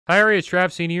Hi, it's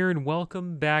Travsine here, and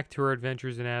welcome back to our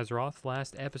adventures in Azeroth.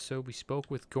 Last episode, we spoke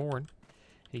with Gorn,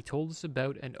 and he told us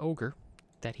about an ogre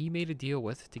that he made a deal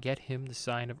with to get him the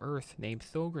Sign of Earth, named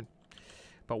Thogrin.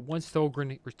 But once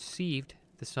Thogrin received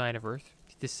the Sign of Earth,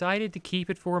 he decided to keep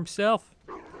it for himself.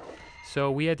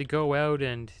 So we had to go out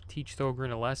and teach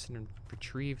Thogrin a lesson and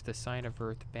retrieve the Sign of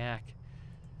Earth back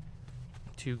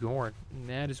to Gorn. And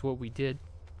that is what we did.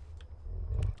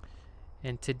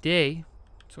 And today,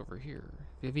 it's over here.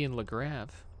 Vivian Lagrave.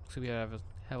 So we have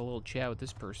a little chat with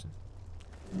this person.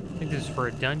 I think this is for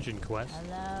a dungeon quest.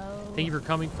 Hello. Thank you for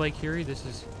coming, Flake Fury.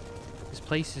 This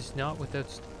place is not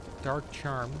without dark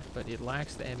charm, but it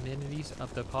lacks the amenities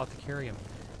of the apothecarium.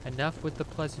 Enough with the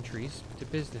pleasantries. To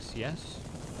business, yes?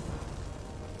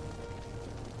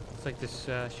 It's like this,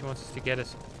 she wants us to get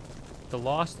us the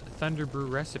Lost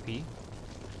Thunderbrew recipe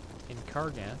in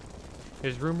Kargath. It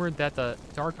is rumored that the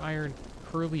Dark Iron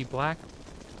Curly Black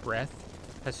Breath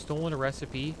has stolen a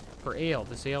recipe for ale.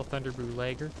 This ale, Thunderbrew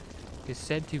Lager, is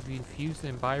said to be infused in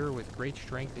imbiber with great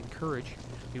strength and courage.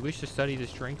 We wish to study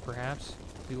this drink. Perhaps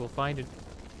we will find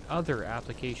other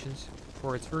applications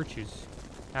for its virtues.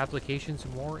 Applications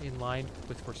more in line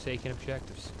with Forsaken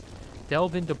objectives.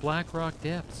 Delve into Blackrock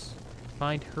depths.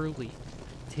 Find Hurley.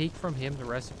 Take from him the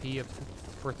recipe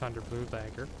for Thunderbrew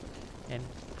Lager and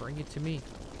bring it to me.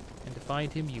 And to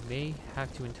find him, you may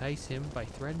have to entice him by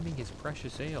threatening his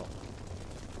precious ale.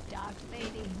 Dark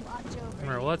Lady, watch over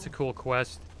Alright, well, that's a cool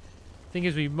quest. Thing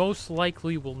is, we most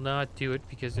likely will not do it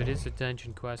because it is a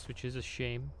dungeon quest, which is a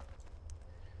shame.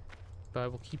 But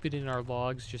we'll keep it in our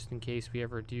logs just in case we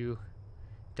ever do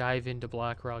dive into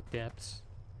Blackrock Depths.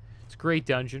 It's a great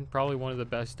dungeon, probably one of the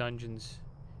best dungeons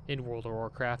in World of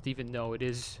Warcraft, even though it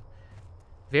is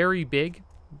very big,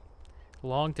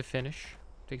 long to finish.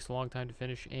 Takes a long time to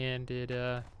finish, and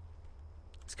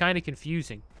it's kind of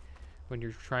confusing when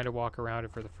you're trying to walk around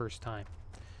it for the first time.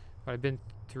 But I've been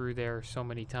through there so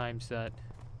many times that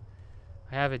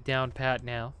I have it down pat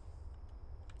now.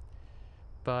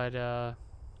 But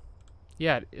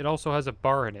yeah, it also has a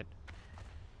bar in it.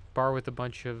 Bar with a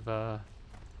bunch of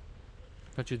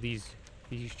these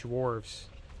dwarves,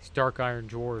 these dark iron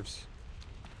dwarves,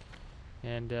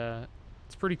 and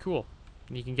it's pretty cool.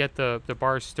 And you can get the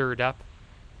bars stirred up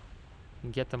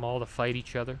and get them all to fight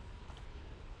each other.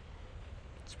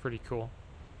 It's pretty cool.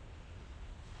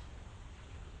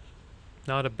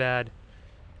 Not a bad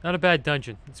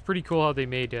dungeon. It's pretty cool how they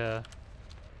made they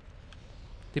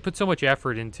put so much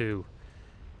effort into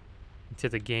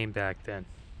the game back then.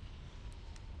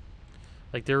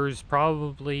 Like, there was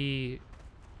probably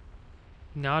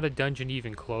not a dungeon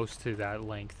even close to that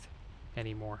length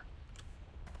anymore,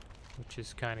 which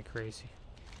is kind of crazy.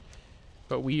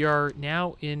 But we are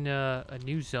now in a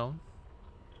new zone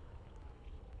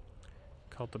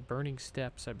called the Burning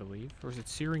Steppes, I believe. Or is it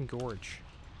Searing Gorge?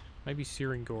 Might be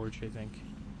Searing Gorge, I think.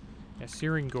 Yeah,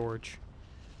 Searing Gorge.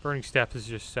 Burning Steppes is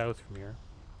just south from here.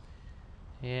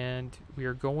 And we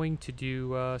are going to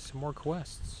do some more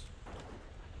quests.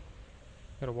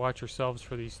 Gotta watch ourselves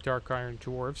for these Dark Iron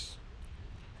Dwarves.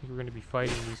 I think we're going to be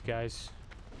fighting these guys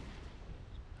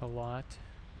a lot.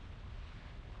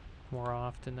 More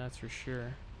often, that's for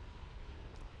sure.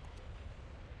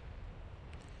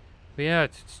 But yeah,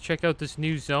 let's check out this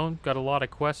new zone. Got a lot of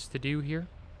quests to do here.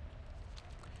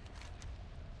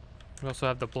 We also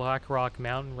have the Blackrock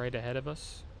Mountain right ahead of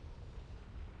us.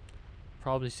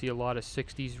 Probably see a lot of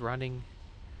 60s running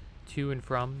to and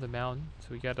from the mountain, so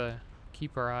we gotta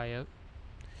keep our eye out.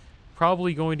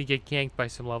 Probably going to get ganked by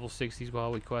some level 60s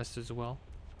while we quest as well.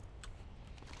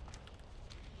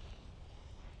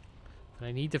 But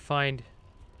I need to find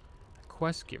a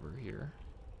quest giver here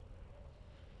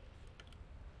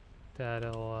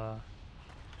that'll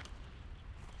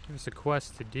give us a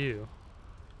quest to do.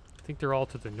 I think they're all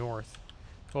to the north.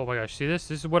 Oh my gosh, see this?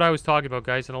 This is what I was talking about,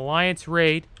 guys. An Alliance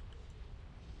raid.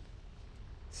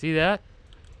 See that?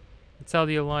 That's how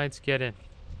the Alliance get in.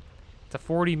 It's a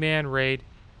 40-man raid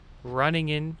running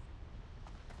in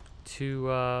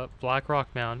to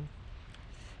Blackrock Mountain.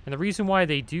 And the reason why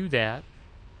they do that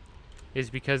is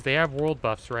because they have world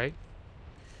buffs, right?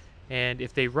 And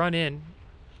if they run in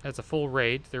as a full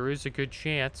raid, there is a good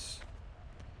chance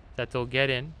that they'll get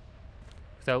in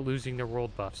without losing their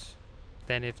world buffs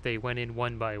than if they went in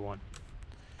one by one.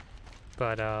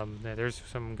 But yeah, there's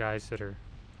some guys that are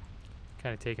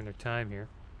kind of taking their time here.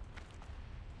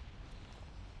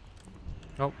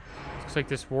 Oh, looks like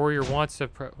this warrior wants a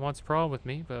problem with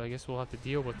me, but I guess we'll have to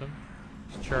deal with them.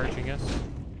 He's charging us.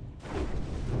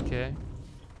 Okay.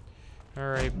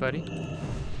 Alright, buddy.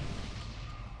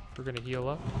 We're gonna heal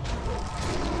up.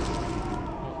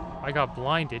 Oh, I got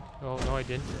blinded. Oh, no, I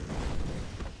didn't.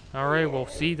 Alright, well,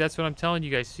 see, that's what I'm telling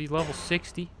you guys. See, level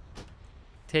 60.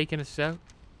 Taking us out.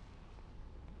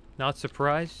 Not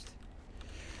surprised.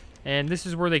 And this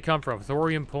is where they come from.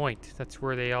 Thorium Point. That's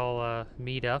where they all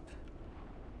meet up.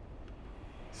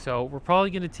 So, we're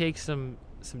probably going to take some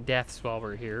deaths while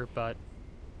we're here, but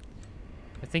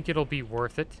I think it'll be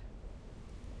worth it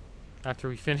after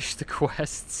we finish the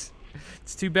quests.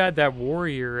 It's too bad that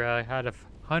warrior had a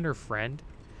hunter friend,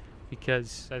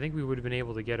 because I think we would have been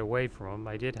able to get away from him.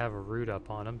 I did have a root up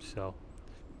on him, so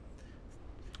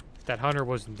if that hunter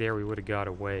wasn't there, we would have got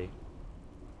away.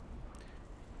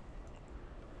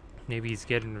 Maybe he's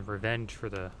getting revenge for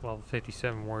the level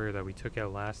 57 warrior that we took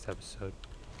out last episode.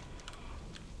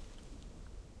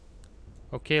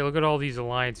 Okay, look at all these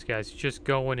alliance guys just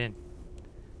going in.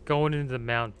 Going into the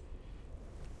mountain.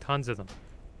 Tons of them.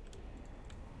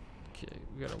 Okay,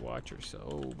 we gotta watch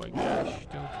ourselves. Oh my gosh.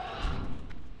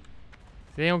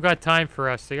 They don't got time for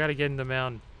us. They gotta get in the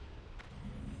mountain.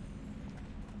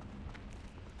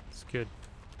 It's good.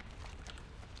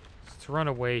 Let's run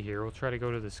away here. We'll try to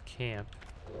go to this camp.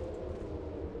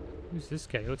 Who's this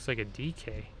guy? He looks like a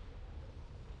DK.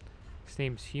 His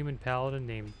name's Human Paladin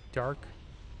named Dark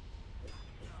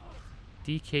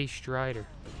DK Strider.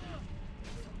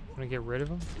 Wanna get rid of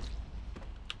him?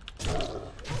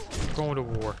 Going to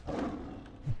war.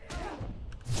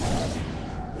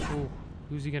 Ooh,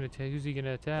 who's he gonna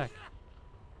attack?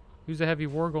 Who's the heavy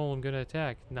war golem gonna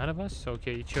attack? None of us?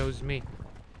 Okay, he chose me.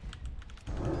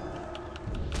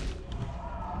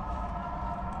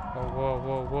 Oh, whoa,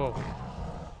 whoa,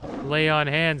 whoa. Lay on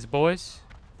hands, boys.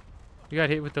 We got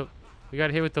hit with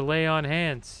the lay on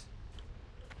hands.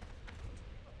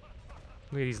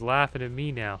 Look at, he's laughing at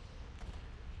me now.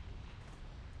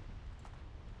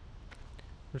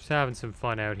 We're just having some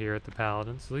fun out here at the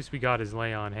Paladins. At least we got his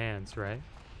lay on hands, right?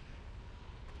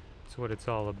 That's what it's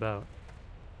all about.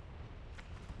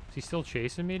 Is he still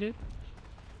chasing me, dude?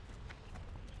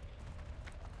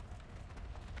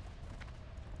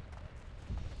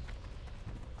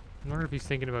 I wonder if he's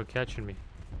thinking about catching me.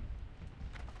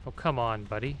 Oh, come on,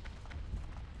 buddy.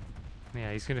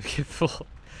 Yeah, he's gonna get full.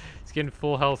 He's getting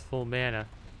full health, full mana.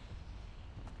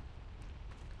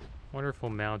 Wonder if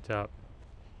we'll mount up.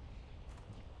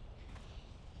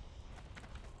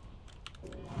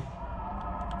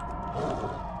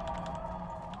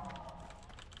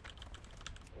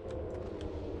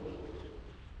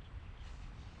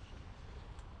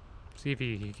 See if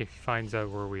he finds out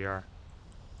where we are.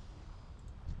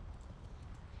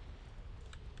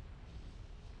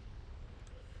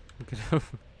 Look at him.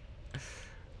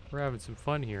 We're having some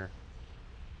fun here.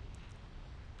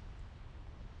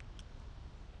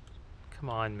 Come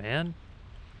on, man.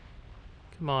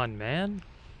 Come on, man.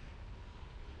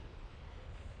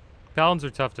 Paladins are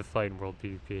tough to fight in World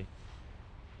PvP.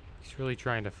 He's really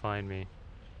trying to find me.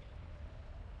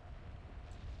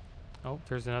 Oh,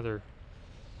 there's another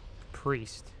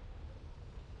priest.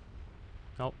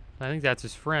 Oh, I think that's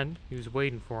his friend. He was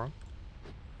waiting for him.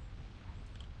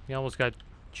 He almost got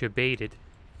jebaited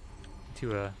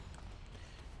to a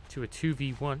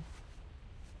 2v1.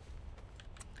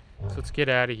 So let's get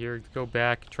out of here, go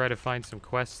back, try to find some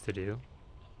quests to do.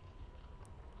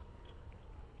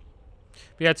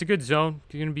 But yeah, it's a good zone.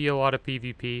 There's gonna be a lot of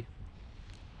PvP,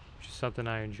 which is something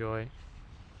I enjoy.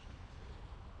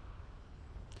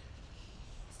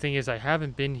 The thing is,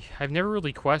 I've never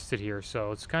really quested here,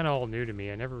 so it's kind of all new to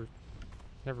me. I never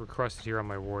quested here on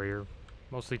my warrior.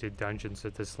 Mostly did dungeons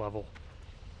at this level.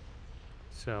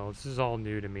 So this is all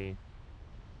new to me.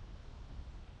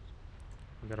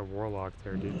 We got a warlock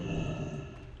there, dude.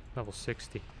 Level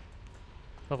 60.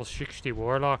 Level 60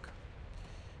 warlock.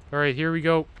 Alright, here we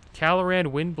go.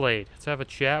 Caloran Windblade. Let's have a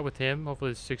chat with him.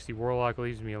 Hopefully this 60 warlock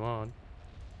leaves me alone.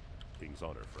 King's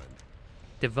honor, friend.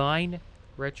 Divine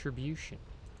Retribution.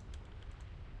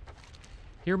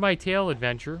 Hear my tale,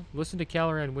 adventure. Listen to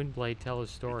Caloran Windblade tell his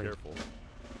story. Be careful.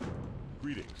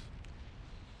 Greetings.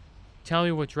 Tell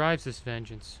me what drives this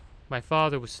vengeance. My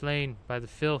father was slain by the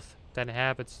filth that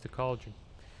inhabits the cauldron.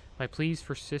 My pleas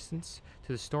for assistance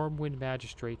to the Stormwind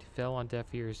Magistrate fell on deaf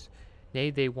ears. Nay,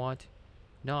 they want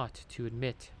not to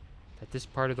admit that this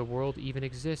part of the world even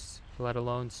exists, let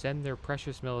alone send their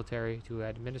precious military to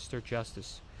administer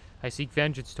justice. I seek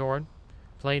vengeance, Torrin.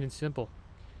 Plain and simple.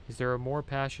 Is there a more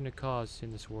passionate cause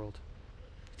in this world?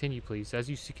 Continue, please. As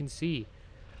you can see,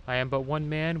 I am but one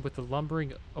man with the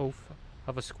lumbering oath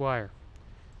of a squire.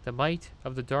 The might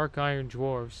of the dark iron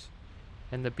dwarves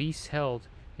and the beasts held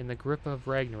in the grip of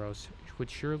Ragnaros would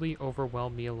surely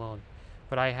overwhelm me alone.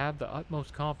 But I have the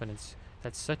utmost confidence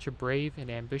that such a brave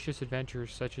and ambitious adventurer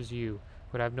such as you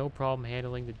would have no problem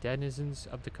handling the denizens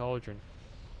of the cauldron.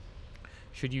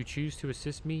 Should you choose to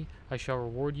assist me, I shall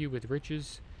reward you with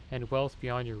riches and wealth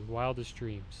beyond your wildest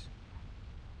dreams.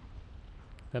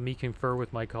 Let me confer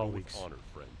with my colleagues. With honor,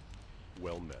 friend.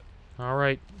 Well met.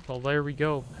 Alright, well there we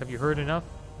go. Have you heard enough?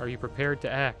 Are you prepared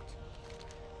to act?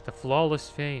 The flawless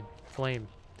flame.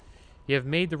 You have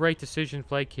made the right decision,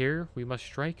 Flake. Here we must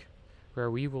strike where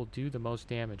we will do the most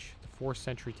damage. The 4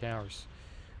 sentry towers.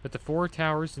 With the 4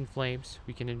 towers in flames,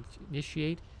 we can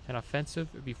initiate an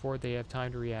offensive before they have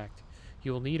time to react.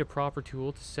 You will need a proper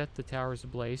tool to set the towers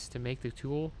ablaze. To make the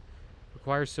tool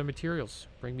requires some materials.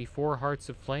 Bring me 4 hearts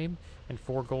of flame and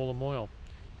 4 golem oil,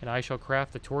 and I shall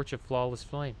craft the torch of flawless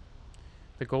flame.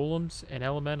 The golems and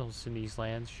elementals in these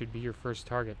lands should be your first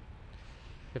target.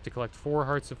 You have to collect 4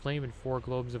 hearts of flame and 4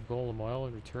 globes of golem oil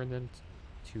and return them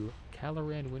to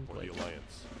Calaran For the Windblade.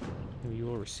 Alliance. And you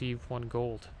will receive 1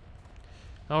 gold.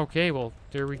 Okay, well,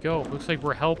 there we go. Looks like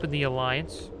we're helping the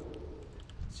Alliance.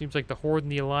 Seems like the Horde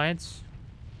and the Alliance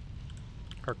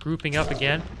are grouping up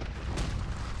again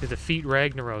to defeat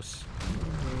Ragnaros.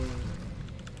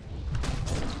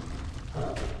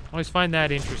 I always find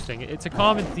that interesting. It's a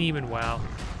common theme in WoW,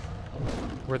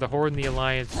 where the Horde and the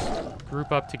Alliance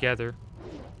group up together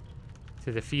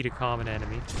to defeat a common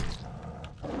enemy.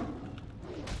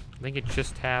 I think it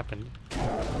just happened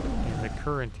in the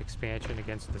current expansion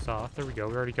against the Zoth. There we go.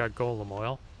 We already got golem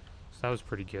oil, so that was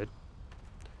pretty good.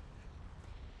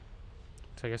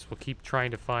 So I guess we'll keep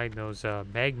trying to find those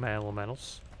magma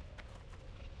elementals.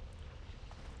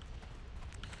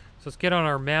 So let's get on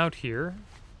our mount here.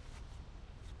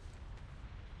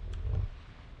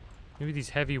 Maybe these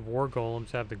heavy war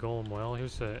golems have the golem oil.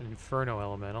 Here's an inferno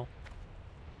elemental.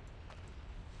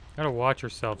 Gotta watch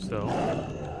ourselves though.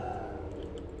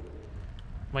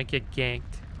 Might get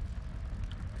ganked.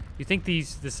 You think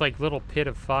this like little pit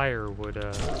of fire would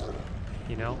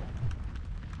you know,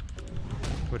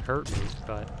 would hurt me,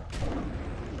 but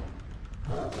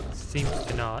it seems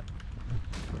to not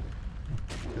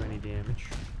do any damage.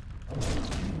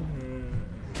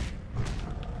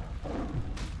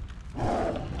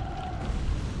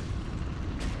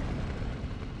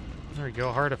 There we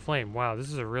go, Heart of Flame. Wow, this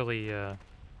is a really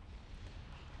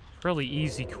really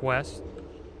easy quest.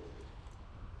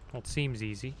 Well, it seems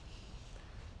easy.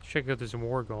 Let's check out this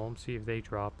war golem, see if they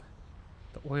drop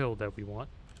the oil that we want.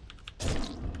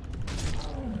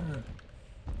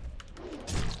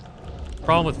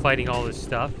 Problem with fighting all this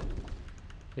stuff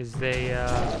is they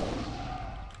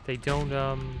don't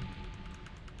damn,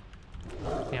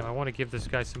 I want to give this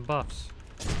guy some buffs.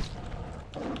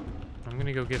 I'm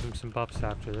gonna go give him some buffs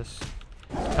after this.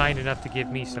 He's kind enough to give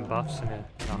me some buffs in a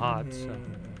HOD, so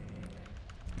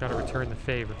gotta return the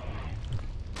favor.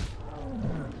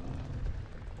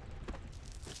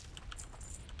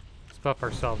 Let's buff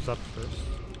ourselves up first.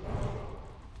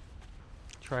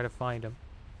 Try to find him.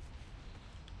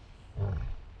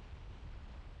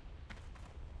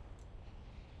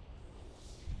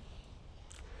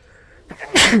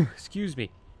 Excuse me.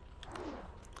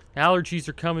 Allergies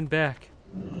are coming back.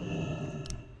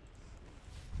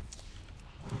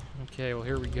 Okay, well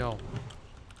here we go.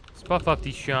 Let's buff up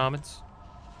these shamans.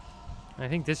 I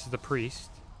think this is the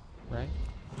priest, right?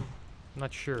 I'm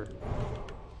not sure.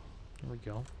 There we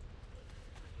go.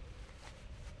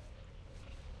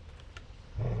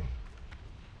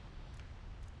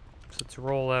 So let's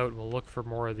roll out. We'll look for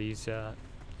more of these.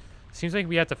 Seems like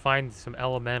we have to find some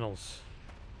elementals.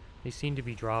 They seem to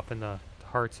be dropping the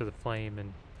hearts of the flame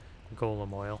and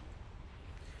golem oil.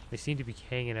 They seem to be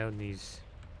hanging out in these,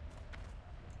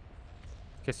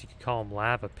 I guess you could call them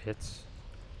lava pits.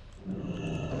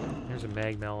 There's a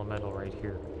magma elemental right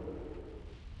here.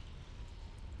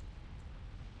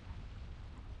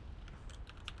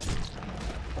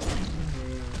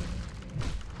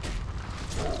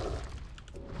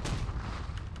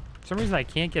 For some reason I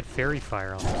can't get fairy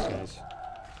fire on these guys.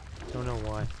 Don't know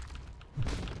why.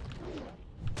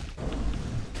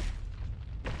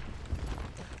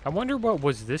 I wonder what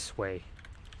was this way,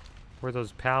 where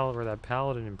those where that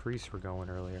paladin and priest were going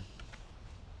earlier.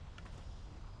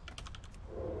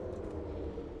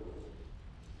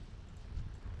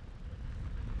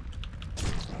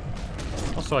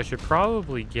 Also, I should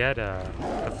probably get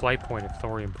a flight point at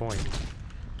Thorium Point.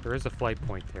 There is a flight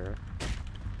point there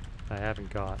I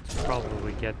haven't got, so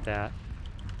probably get that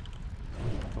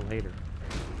later.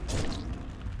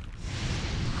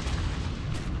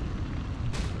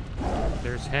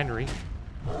 There's Henry.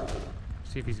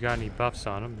 See if he's got any buffs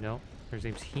on him. No. His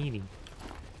name's Heaney.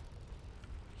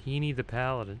 Heaney the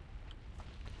Paladin.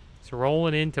 So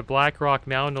rolling into Blackrock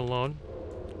Mountain alone.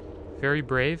 Very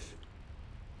brave.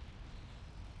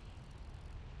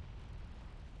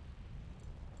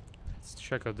 Let's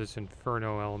check out this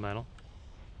Inferno Elemental.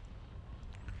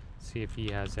 See if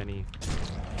he has any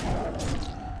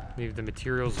of the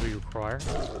materials we require.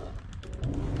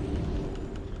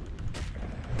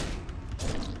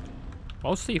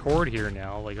 Mostly horde here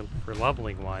now, like for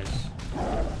leveling wise.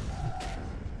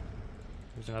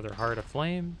 There's another Heart of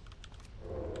Flame.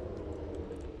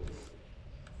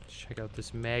 Let's check out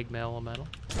this magma elemental.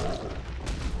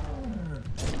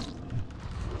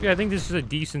 Yeah, I think this is a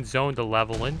decent zone to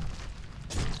level in.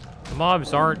 The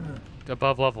mobs aren't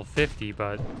above level 50,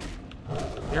 but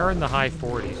they are in the high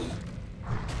 40s.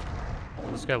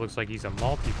 This guy looks like he's a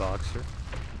multi-boxer.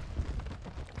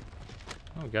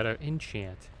 Oh, we got an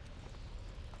enchant.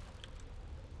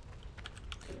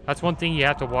 That's one thing you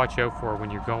have to watch out for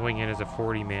when you're going in as a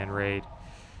 40-man raid.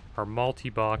 Are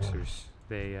multi-boxers.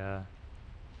 They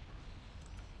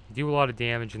do a lot of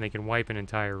damage and they can wipe an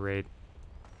entire raid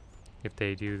if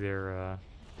they do their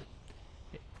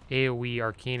AoE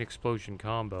Arcane Explosion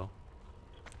combo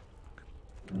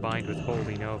combined with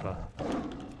Holy Nova.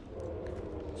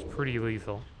 It's pretty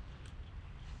lethal.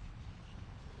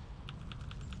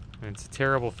 And it's a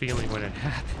terrible feeling when it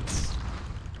happens.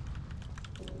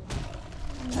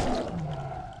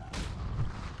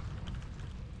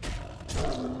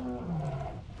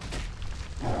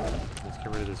 Let's get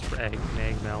rid of this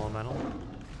magma elemental.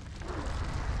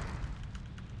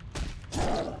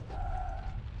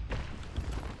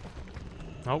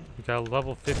 Oh, we got a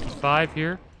level 55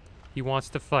 here. He wants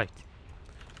to fight.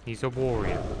 He's a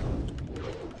warrior.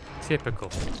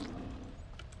 Typical.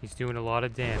 He's doing a lot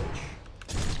of damage.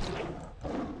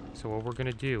 So what we're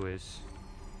gonna do is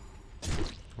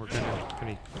we're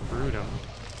gonna brood him.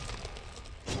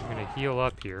 We're gonna heal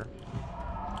up here.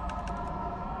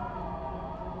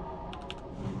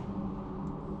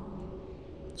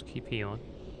 Let's keep healing.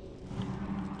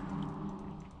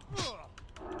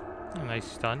 A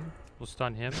nice stun. We'll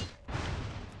stun him.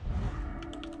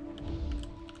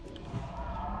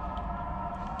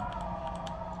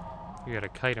 We gotta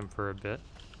kite him for a bit.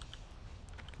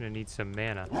 Gonna need some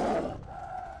mana.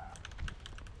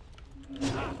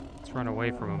 Let's run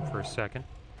away from him for a second.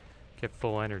 Get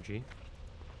full energy.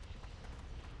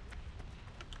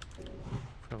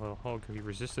 Feel a little hole. He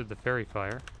resisted the fairy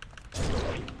fire.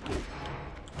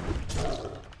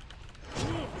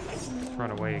 Let's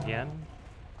run away again.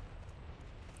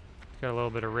 Got a little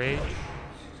bit of rage.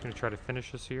 He's gonna try to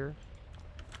finish us here.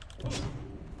 Let's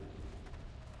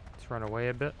run away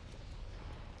a bit.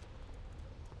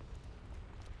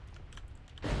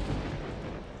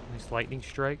 Nice lightning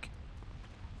strike.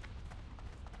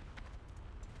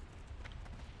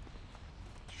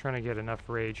 Just trying to get enough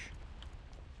rage.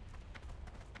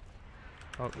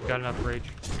 Oh, got enough rage.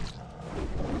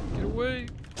 Get away!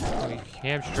 Oh, he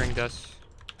hamstringed us.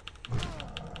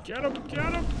 Get him!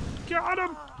 Get him! Got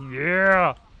him!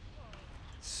 Yeah!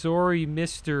 Sorry,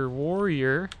 Mr.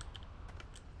 Warrior.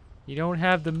 You don't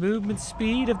have the movement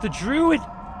speed of the Druid! It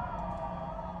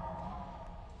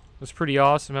was pretty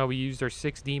awesome how we used our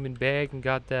 6 demon bag and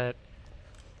got that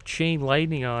chain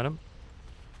lightning on him.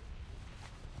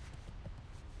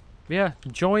 Yeah,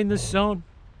 enjoying this zone.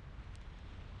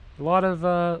 A lot of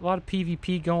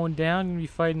PvP going down. Gonna be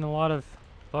fighting a lot of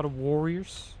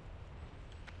warriors.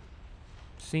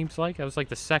 Seems like I was like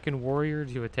the second warrior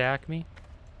to attack me.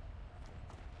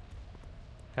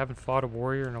 Haven't fought a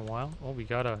warrior in a while. Oh, we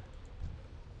got a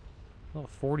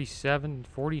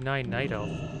 49 night elf.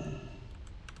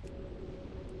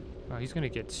 Oh, he's gonna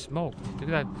get smoked. Look at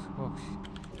that. Oh,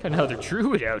 got another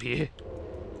druid out here.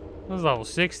 That was level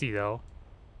 60 though.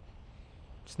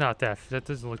 It's not that. That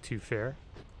doesn't look too fair.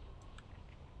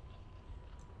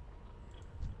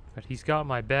 But he's got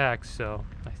my back, so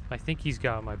I think he's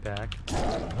got my back.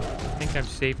 I think I'm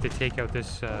safe to take out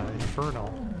this infernal.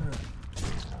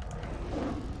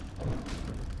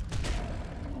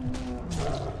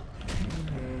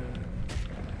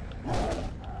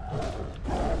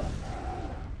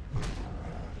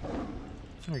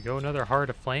 There we go, another Heart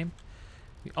of Flame.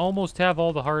 We almost have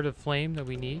all the Heart of Flame that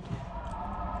we need.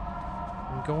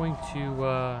 I'm going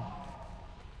to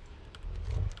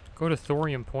go to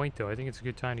Thorium Point, though. I think it's a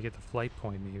good time to get the flight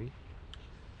point, maybe.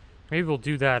 Maybe we'll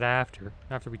do that after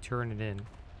we turn it in.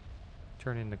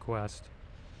 Turn in the quest.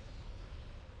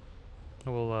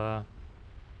 We'll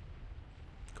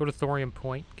go to Thorium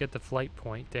Point, get the flight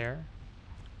point there.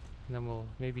 And then we'll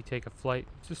maybe take a flight.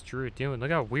 What's this Druid doing?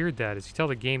 Look how weird that is. You can tell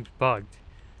the game's bugged.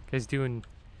 Guy's doing...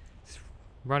 He's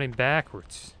running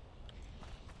backwards.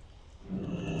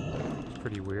 It's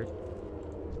pretty weird.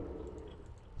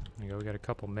 There we go, we got a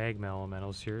couple magma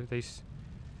elementals here. These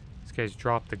guys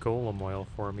dropped the golem oil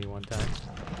for me one time.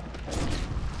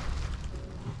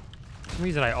 For some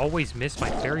reason I always miss my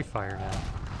fairy fire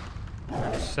now.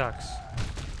 That sucks.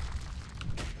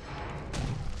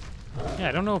 Yeah,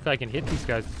 I don't know if I can hit these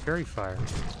guys with fairy fire.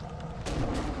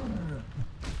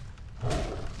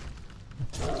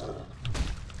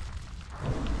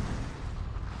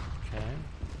 Okay.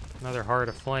 Another Heart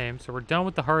of Flame. So we're done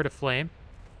with the Heart of Flame.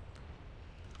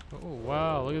 Oh,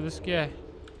 wow. Look at this guy.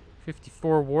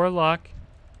 54 Warlock.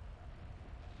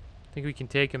 Think we can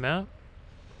take him out?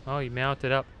 Oh, he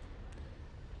mounted up.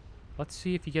 Let's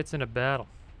see if he gets in a battle.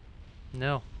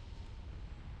 No.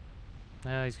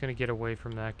 Nah, he's going to get away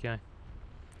from that guy.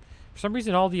 For some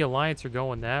reason, all the Alliance are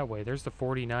going that way. There's the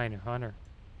 49 Hunter.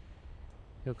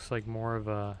 He looks like more of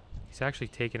a... He's actually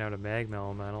taken out a Magma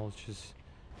Elemental, which is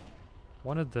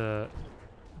one of the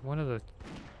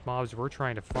mobs we're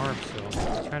trying to farm,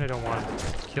 so I kind of don't want him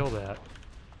to kill that.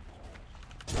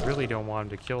 Really don't want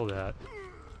him to kill that.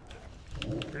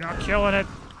 You're not killing it!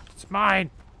 It's mine!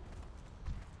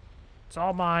 It's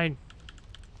all mine!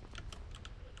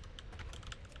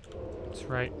 That's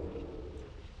right.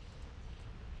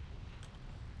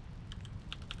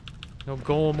 No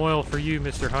golem oil for you,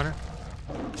 Mr. Hunter.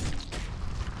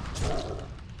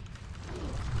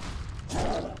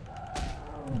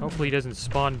 Hopefully he doesn't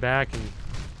spawn back and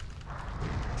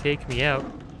take me out.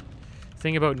 The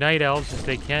thing about Night Elves is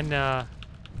they can,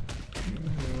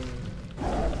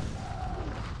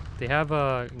 they have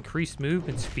increased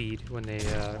movement speed when they,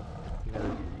 you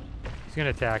know, he's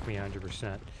gonna attack me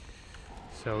 100%.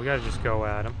 So we gotta just go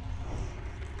at him.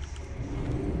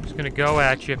 Just gonna go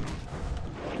at you.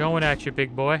 Going at you,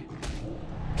 big boy.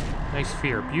 Nice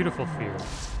fear. Beautiful fear.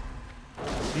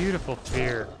 Beautiful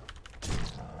fear.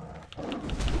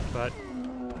 But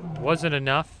wasn't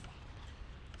enough.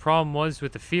 Problem was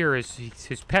with the fear is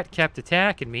his pet kept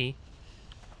attacking me.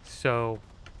 So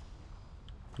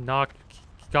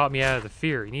got me out of the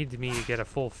fear. He needed me to get a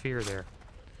full fear there.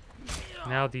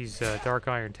 Now these Dark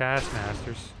Iron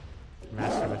Taskmasters are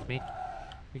messing with me.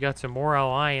 We got some more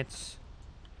Alliance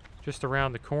just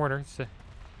around the corner. So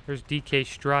there's DK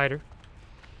Strider.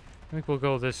 I think we'll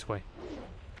go this way.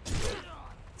 It's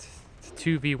a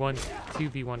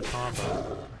 2v1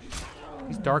 combo.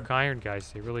 These Dark Iron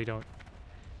guys, they really don't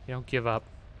give up.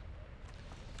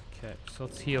 Okay, so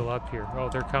let's heal up here. Oh,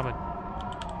 they're coming.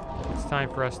 It's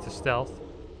time for us to stealth.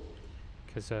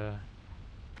 Because, how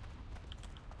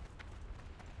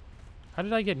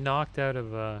did I get knocked out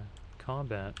of,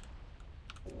 combat?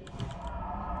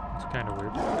 It's kind of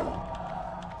weird.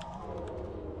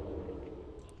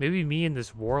 Maybe me and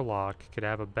this Warlock could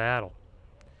have a battle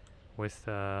with,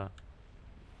 the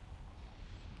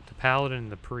Paladin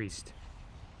and the Priest.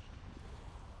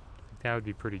 I think that would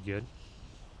be pretty good.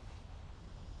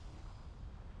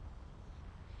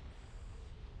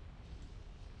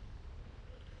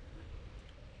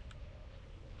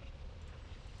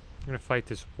 I'm gonna fight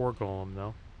this War Golem,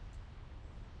 though.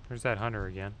 There's that Hunter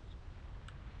again.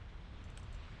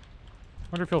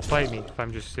 Wonder if he'll fight me if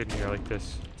I'm just sitting here like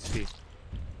this. Let's see.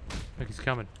 Look, he's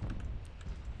coming.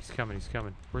 He's coming, he's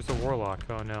coming. Where's the Warlock?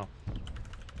 Oh, no.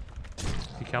 Is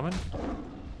he coming?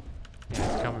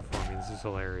 Yeah, he's coming for me. This is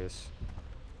hilarious.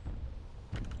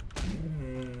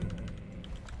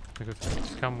 Look,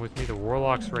 he's coming with me. The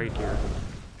Warlock's right here.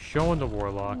 Showing the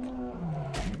Warlock.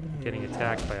 Getting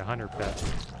attacked by a Hunter pet.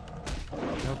 I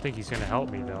don't think he's gonna help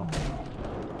me, though.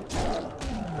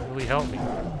 Will he help me?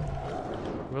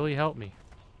 Will he help me?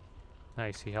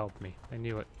 Nice, he helped me. I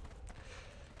knew it.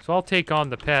 So I'll take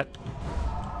on the pet. The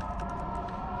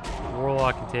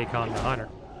Warlock can take on the Hunter.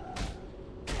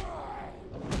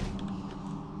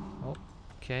 Oh,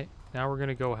 okay. Now we're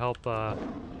gonna go help the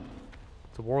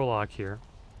Warlock here.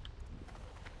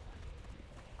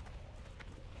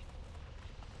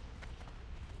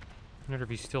 I wonder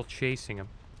if he's still chasing him.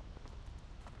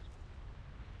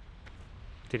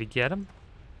 Did he get him?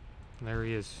 There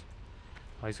he is.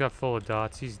 Oh, he's got full of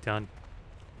dots. He's done.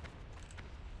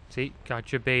 See?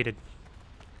 Got you baited.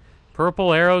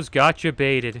 Purple arrows got you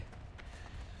baited.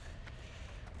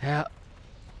 Yeah.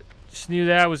 Just knew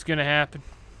that was going to happen.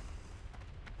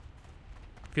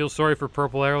 Feel sorry for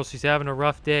Purple Arrows. He's having a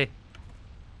rough day.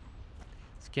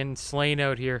 He's getting slain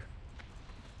out here.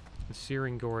 The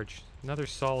Searing Gorge. Another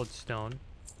solid stone.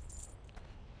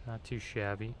 Not too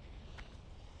shabby.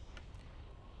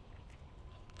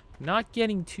 Not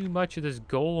getting too much of this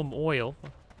golem oil.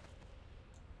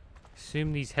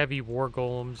 Assume these heavy war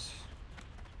golems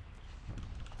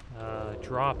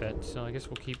drop it, so I guess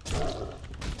we'll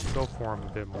go for him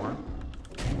a bit more.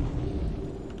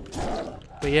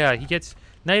 But yeah, he gets...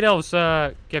 Night Elves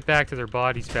get back to their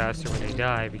bodies faster when they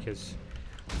die because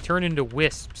they turn into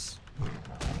wisps.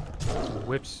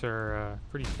 Whips are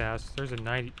pretty fast. There's a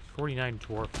 49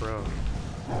 Dwarf Rogue.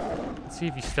 Let's see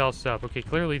if he stealths up. Okay,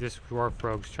 clearly this Dwarf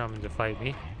Rogue's coming to fight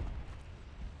me.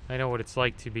 I know what it's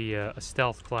like to be a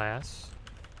stealth class.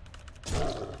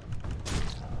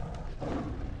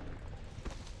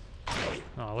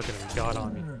 Oh, look at him. He got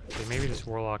on me. Okay, maybe this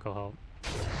warlock will help.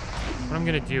 What I'm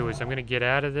going to do is I'm going to get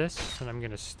out of this, and I'm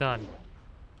going to stun.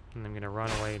 And I'm going to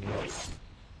run away in here.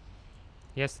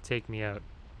 He has to take me out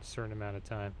a certain amount of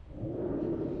time.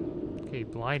 Okay, he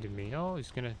blinded me. Oh, he's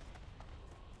going to...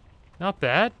 Not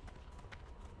bad.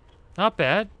 Not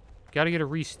bad. Got to get a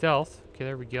re-stealth. Okay,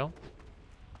 there we go.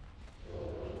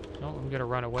 Oh, I'm going to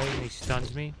run away, and he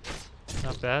stuns me.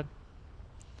 Not bad.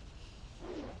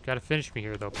 Got to finish me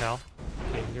here, though, pal.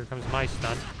 Okay, here comes my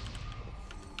stun.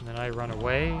 And then I run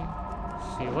away.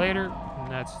 See you later.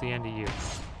 And that's the end of you.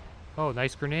 Oh,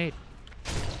 nice grenade.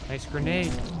 Nice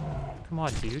grenade. Come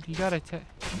on, dude. You gotta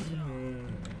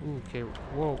Ooh, okay,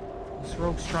 whoa. This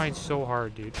rogue's trying so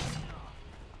hard, dude.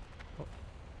 Oh.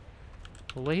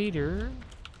 Later.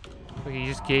 Look, he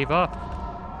just gave up.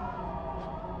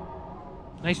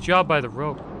 Nice job by the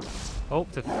rogue. Oh,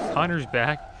 the hunter's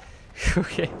back.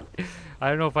 Okay. I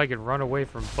don't know if I can run away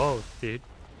from both, dude.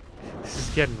 This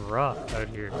is getting rough out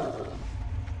here.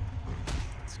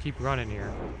 Let's keep running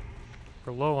here.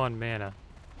 We're low on mana.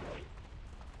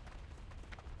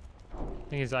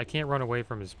 Thing is, I can't run away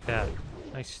from his pet.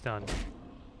 Nice stun.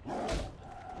 I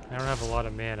don't have a lot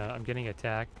of mana. I'm getting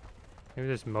attacked. Maybe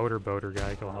this motorboater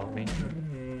guy will help me.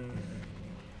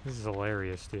 This is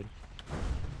hilarious, dude.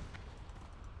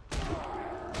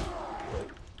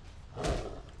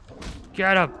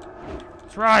 Get him!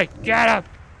 That's right! Get him!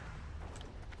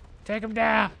 Take him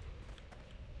down!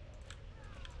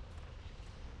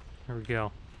 There we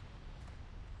go.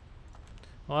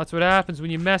 Well, that's what happens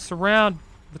when you mess around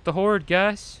with the horde,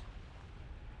 guys.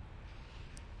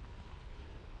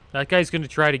 That guy's gonna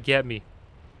try to get me.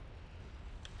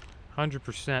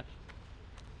 100%.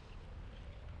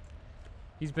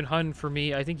 He's been hunting for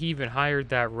me. I think he even hired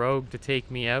that rogue to take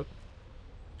me out.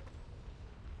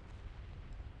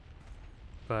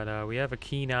 But we have a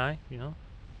keen eye, you know.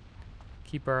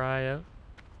 Keep our eye out.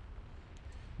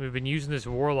 We've been using this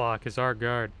warlock as our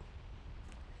guard.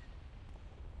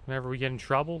 Whenever we get in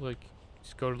trouble, like,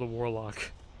 just go to the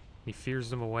warlock. He fears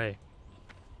them away.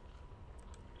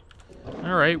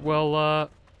 Alright, well,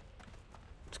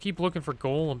 let's keep looking for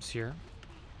golems here.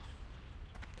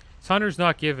 This hunter's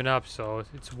not giving up, so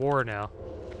it's war now.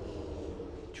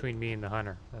 Between me and the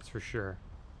hunter, that's for sure.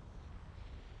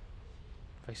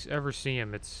 If I ever see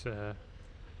him, it's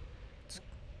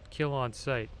kill on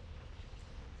sight.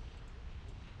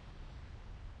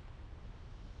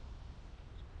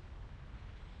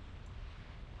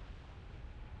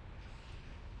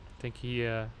 I think he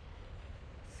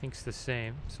thinks the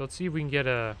same. So let's see if we can get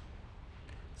some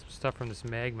stuff from this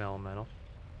magma elemental.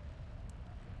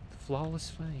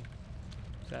 Flawless flame.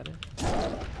 Is that it?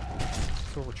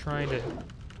 That's what we're trying to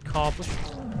accomplish.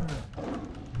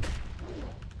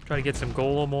 Try to get some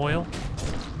golem oil.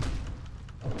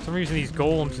 For some reason these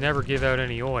golems never give out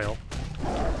any oil.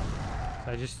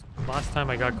 Last time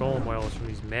I got golem oil was from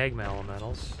these magma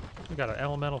elementals. We got an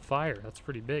elemental fire. That's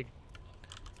pretty big.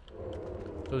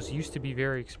 Those used to be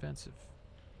very expensive.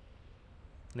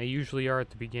 And they usually are at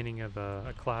the beginning of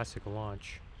a classic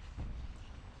launch.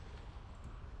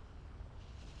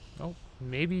 Oh,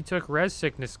 maybe he took res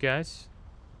sickness, guys.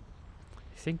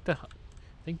 I think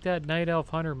that night elf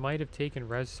hunter might have taken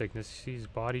res sickness. You see his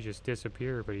body just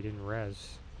disappear, but he didn't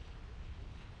res.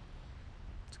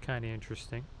 It's kind of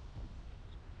interesting.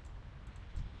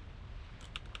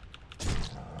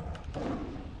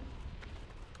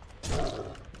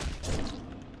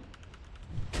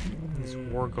 This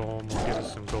war golem will give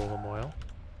us some golem oil.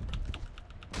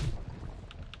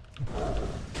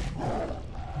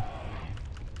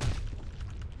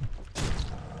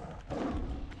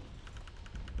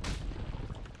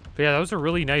 But yeah, that was a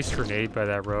really nice grenade by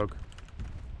that rogue.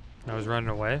 I was running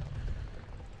away.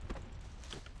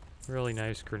 Really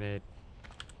nice grenade.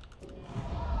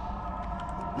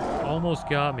 Almost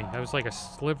got me. That was like a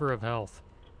sliver of health.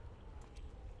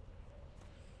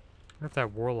 I wonder if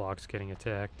that warlock's getting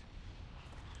attacked.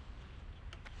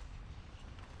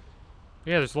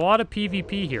 Yeah, there's a lot of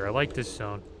PvP here. I like this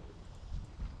zone.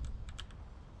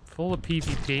 Full of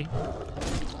PvP.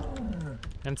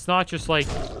 And it's not just like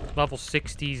level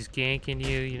 60s ganking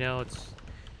you, you know, it's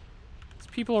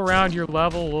people around your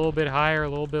level, a little bit higher, a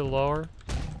little bit lower.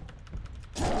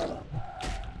 I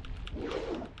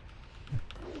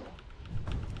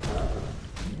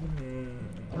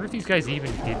wonder if these guys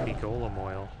even give me golem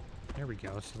oil. There we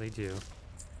go, so they do.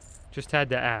 Just had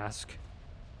to ask.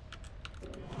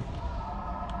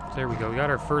 So there we go, we got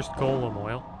our first golem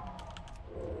oil.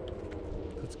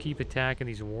 Let's keep attacking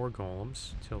these war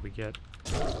golems until we get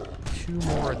 2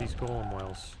 more of these golem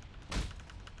oils.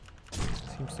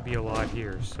 Seems to be a lot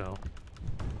here, so.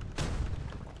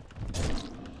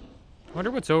 I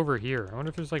wonder what's over here. I wonder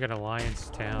if there's like an alliance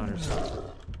town or something.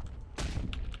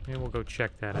 Maybe we'll go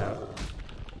check that out.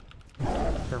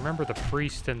 I remember the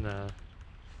priest and the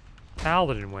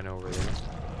paladin went over there.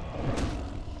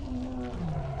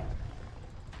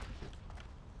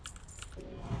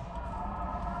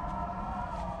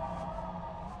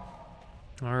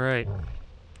 Alright.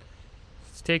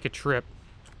 Let's take a trip.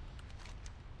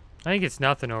 I think it's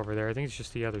nothing over there. I think it's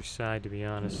just the other side, to be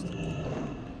honest.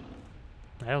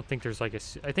 I don't think there's like a...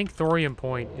 I think Thorium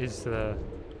Point is the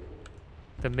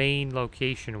main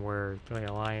location where the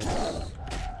Alliance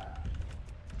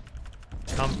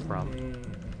come from.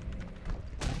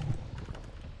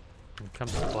 It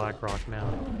comes to Black Rock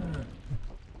Mountain.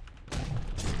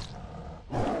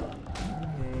 I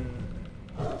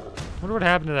wonder what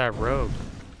happened to that rogue.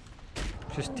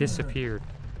 Just disappeared.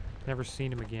 Never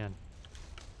seen him again.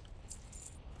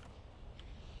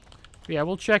 But yeah,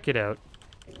 we'll check it out.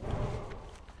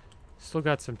 Still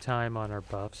got some time on our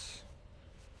buffs.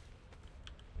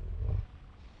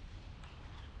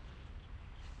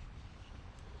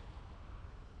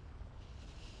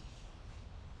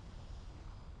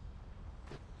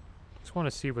 Just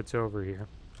want to see what's over here.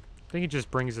 I think it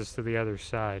just brings us to the other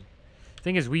side.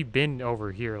 Thing is, we've been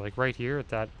over here, like right here at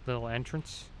that little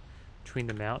entrance between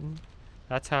the mountain.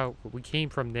 That's how we came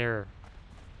from there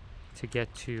to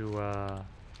get to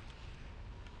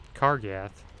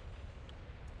Kargath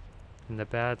in the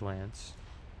Badlands.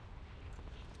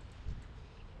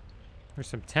 There's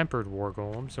some tempered war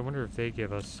golems. I wonder if they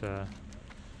give us.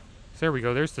 There we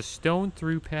go. There's the Stone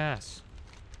Through Pass.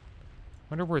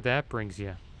 Wonder where that brings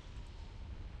you.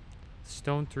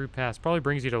 Stone Through Pass probably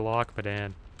brings you to Loch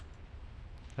Madan.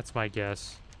 That's my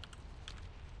guess.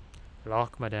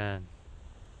 Loch Madan.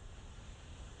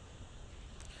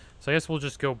 So I guess we'll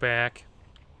just go back.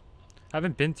 I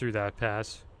haven't been through that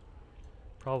pass.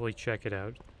 Probably check it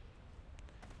out.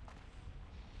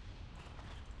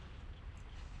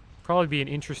 Probably be an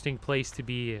interesting place to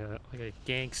be, like a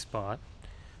gank spot.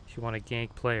 If you want to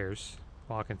gank players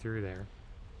walking through there.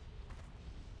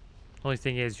 Only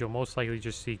thing is, you'll most likely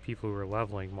just see people who are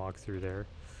leveling walk through there.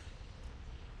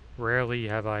 Rarely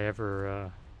have I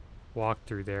ever walked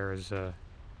through there as a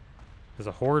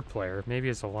horde player. Maybe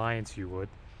as Alliance you would.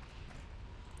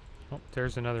 Oh,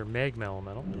 there's another magma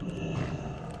elemental.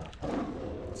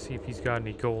 Let's see if he's got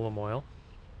any golem oil.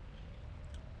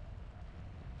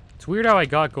 It's weird how I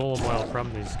got golem oil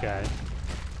from this guy.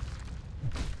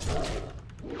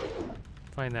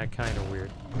 Find that kind of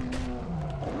weird.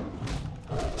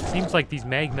 Seems like these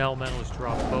magma elementals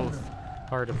drop both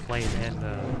Heart of Flame and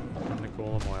the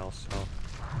golem oil, so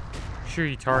I'm sure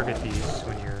you target these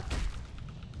when you're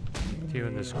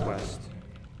doing this quest.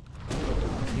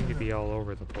 Seem to be all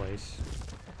over the place.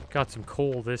 Got some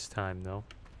coal this time though.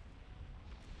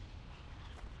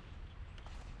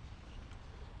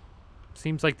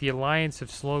 Seems like the Alliance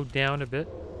have slowed down a bit.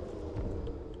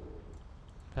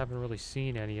 Haven't really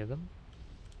seen any of them.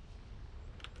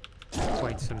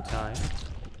 Quite some time.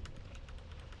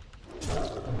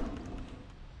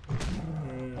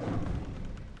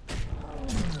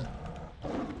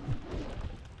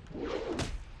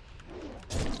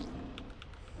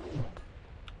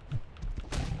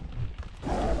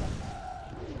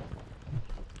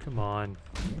 Come on.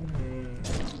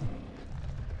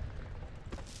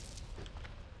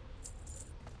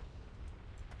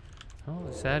 Oh,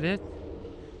 is that it?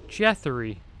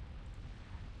 Jethary.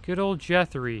 Good old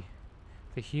Jethary.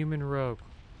 The human rogue.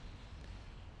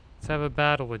 Let's have a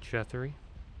battle with Jethary.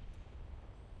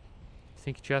 I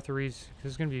think Jethary's...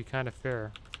 This is going to be kind of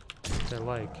fair. They're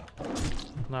like...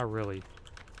 Not really.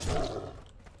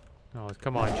 Oh,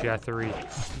 come on, Jethary.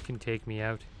 You can take me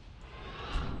out.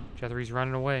 Jethary's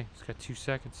running away. He's got 2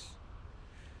 seconds.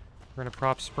 We're going to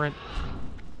prop sprint.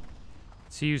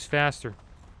 Let's see who's faster.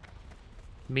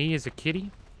 Me as a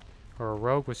kitty? Or a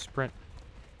rogue with sprint?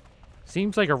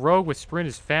 Seems like a rogue with sprint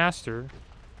is faster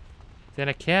than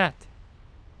a cat.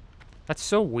 That's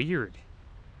so weird.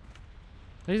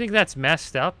 Don't you think that's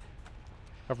messed up?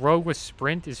 A rogue with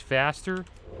sprint is faster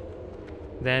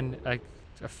than a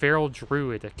feral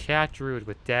druid, a cat druid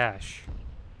with dash.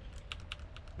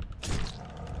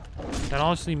 That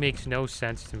honestly makes no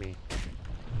sense to me.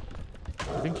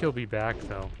 I think he'll be back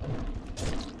though.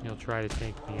 He'll try to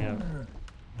take me out.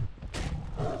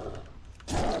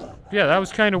 Yeah, that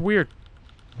was kind of weird.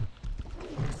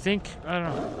 I don't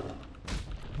know.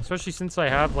 Especially since I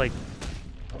have, like,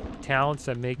 talents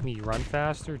that make me run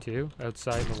faster, too,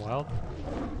 outside in the wild.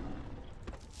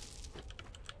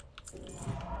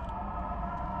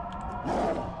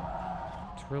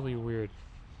 really weird.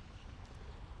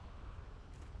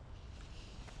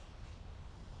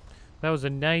 That was a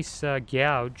nice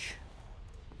gouge.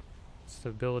 It's the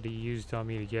ability used on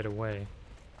me to get away.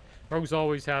 Rogues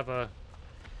always have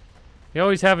they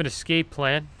always have an escape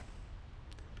plan.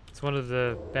 It's one of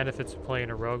the benefits of playing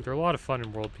a rogue. They're a lot of fun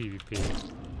in world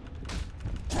PvP.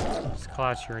 This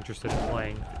class you're interested in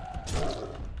playing.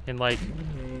 In like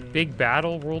big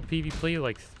battle world PvP,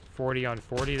 like 40 on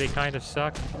 40, they kind of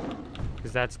suck.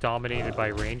 Because that's dominated by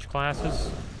range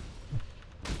classes.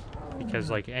 Because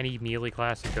like any melee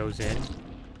class that goes in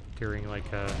during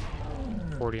like a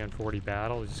 40 on 40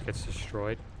 battle, it just gets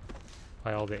destroyed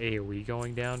by all the AoE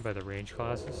going down by the range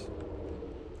classes.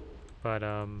 But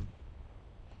oh,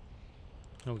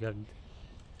 we got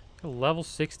a level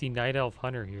 60 Night Elf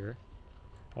Hunter here.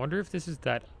 I wonder if this is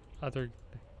that other.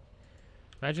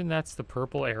 Imagine that's the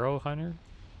purple arrow hunter.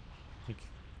 Like,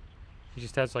 he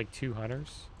just has like 2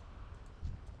 hunters.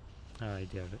 Oh, I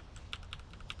get it.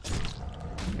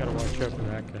 Gotta watch out for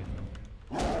that guy.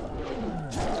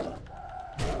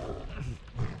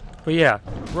 But yeah,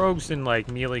 rogues in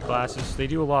like melee classes, they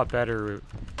do a lot better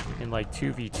in like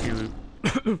 2v2,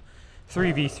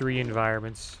 3v3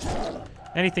 environments.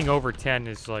 Anything over 10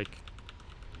 is like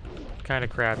kind of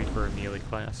crappy for a melee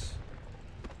class.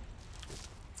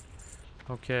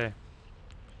 Okay.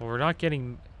 Well, we're not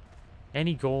getting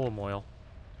any golem oil.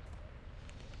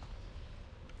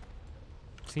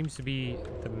 Seems to be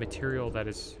the material that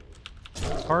is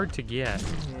hard to get.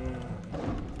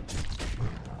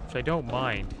 Which I don't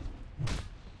mind.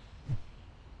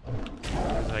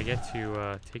 Because I get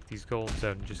to take these golems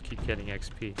out and just keep getting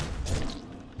XP.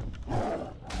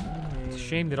 It's a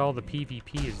shame that all the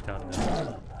PvP is done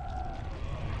now.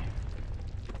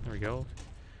 There we go.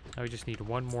 Now we just need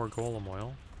 1 more golem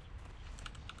oil.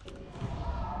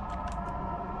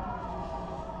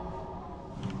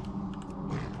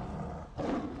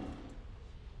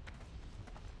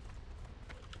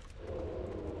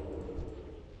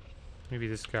 Maybe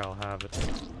this guy will have it. I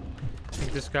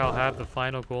think this guy will have the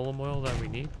final golem oil that we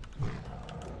need.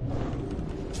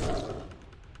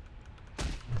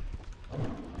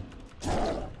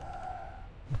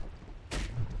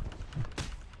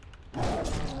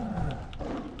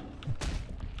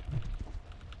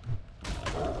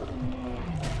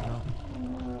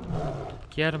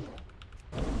 Get him.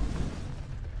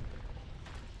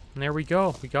 And there we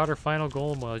go. We got our final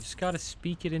golem oil. Just gotta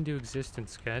speak it into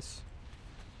existence, guys.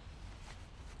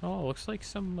 Oh, looks like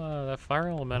some that fire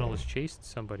elemental has chased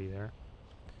somebody there.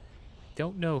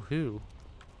 Don't know who.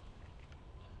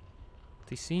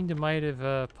 They seem to might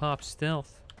have popped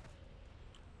stealth.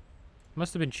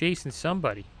 Must have been chasing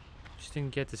somebody. Just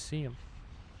didn't get to see him.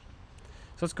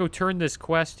 So let's go turn this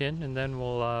quest in, and then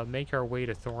we'll make our way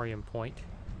to Thorium Point.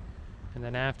 And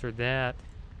then after that,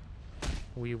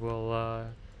 we will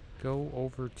go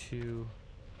over to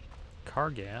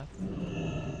Kargath.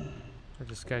 Or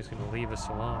this guy's going to leave us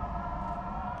alone.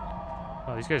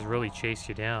 Oh, these guys really chase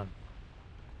you down.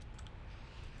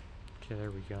 Okay,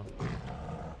 there we go.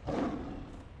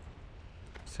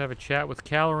 Let's have a chat with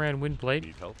Caloran Windblade.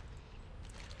 Need help?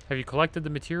 Have you collected the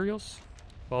materials?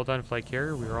 Well done, Flight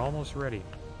Carrier. We are almost ready.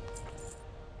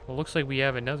 Well, looks like we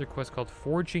have another quest called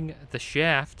Forging the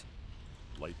Shaft.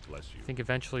 Light bless you. I think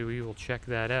eventually we will check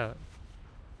that out.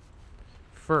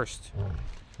 First,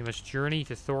 we must journey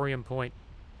to Thorium Point.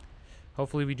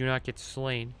 Hopefully we do not get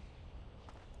slain.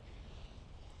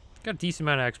 Got a decent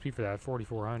amount of XP for that,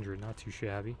 4,400, not too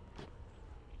shabby.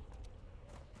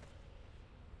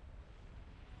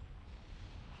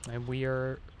 And we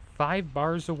are 5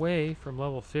 bars away from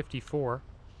level 54,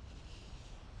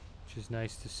 which is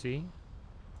nice to see.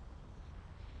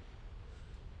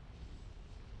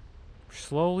 We're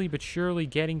slowly but surely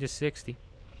getting to 60.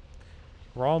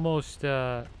 We're almost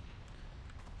 55.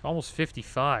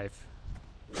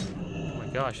 Oh my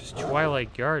gosh, this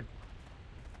Twilight Guard.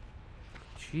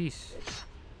 Jeez. These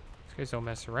guys don't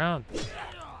mess around.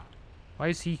 Why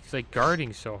is he like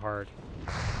guarding so hard?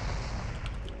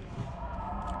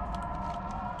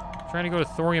 Trying to go to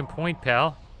Thorium Point,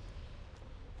 pal.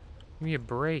 Give me a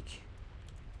break.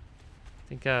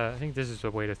 I think this is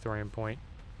the way to Thorium Point.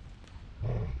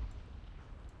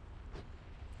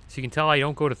 So you can tell I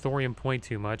don't go to Thorium Point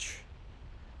too much.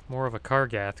 More of a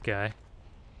Kargath guy.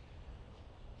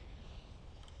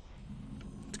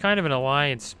 It's kind of an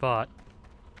alliance spot.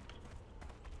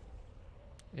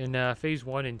 In Phase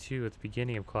 1 and 2 at the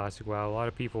beginning of Classic WoW, a lot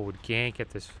of people would gank at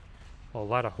this... Well, a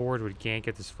lot of Horde would gank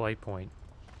at this flight point.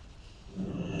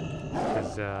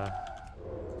 Because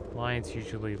Alliance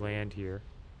usually land here.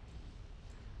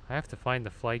 I have to find the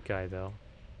flight guy, though.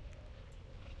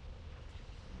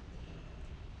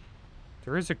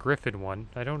 There is a griffin one.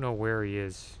 I don't know where he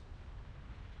is.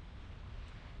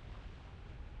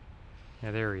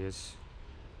 Yeah, there he is.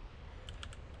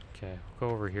 Okay, we'll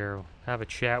go over here. We'll have a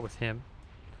chat with him.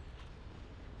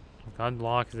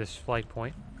 Unlock this flight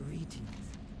point. Greetings.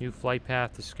 New flight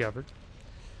path discovered.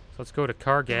 So let's go to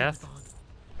Kargath.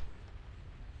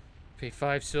 Pay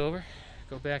 5 silver.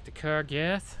 Go back to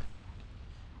Kargath.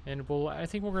 And I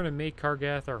think we're going to make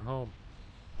Kargath our home.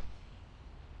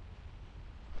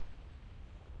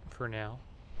 For now.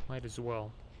 Might as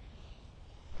well.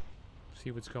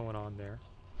 See what's going on there.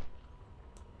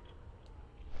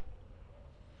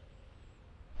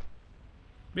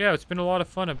 Yeah, it's been a lot of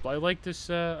fun. I like this.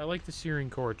 I like the Searing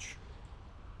Gorge.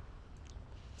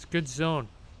 It's a good zone.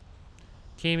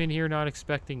 Came in here not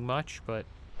expecting much, but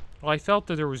well, I felt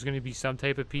that there was going to be some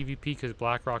type of PvP because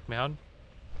Blackrock Mountain.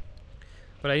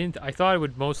 But I didn't. I thought it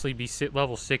would mostly be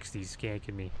level 60s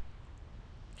ganking me.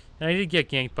 And I did get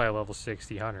ganked by a level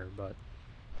 60 hunter, but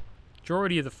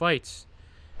majority of the fights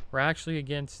were actually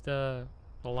against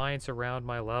alliance around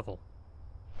my level.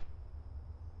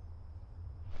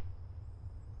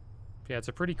 Yeah, it's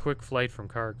a pretty quick flight from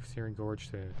Searing Gorge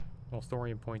to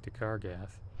Thorium Point to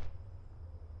Kargath.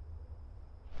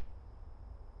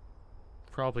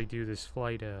 Probably do this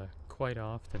flight quite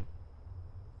often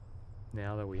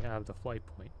now that we have the flight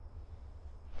point.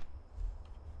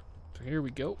 So here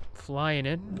we go, flying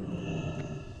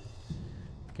in.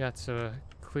 Got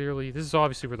clearly, this is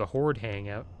obviously where the Horde hang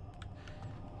out.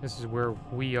 This is where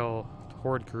we all, the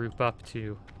Horde group up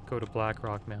to go to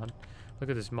Blackrock Mountain. Look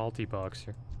at this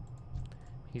multi-boxer.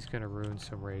 He's gonna ruin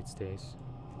some raid stays.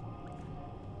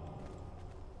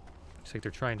 Looks like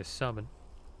they're trying to summon.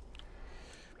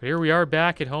 But here we are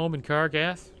back at home in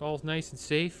Kargath. All nice and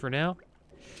safe for now.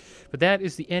 But that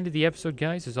is the end of the episode,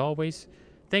 guys. As always,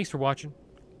 thanks for watching.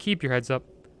 Keep your heads up.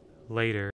 Later.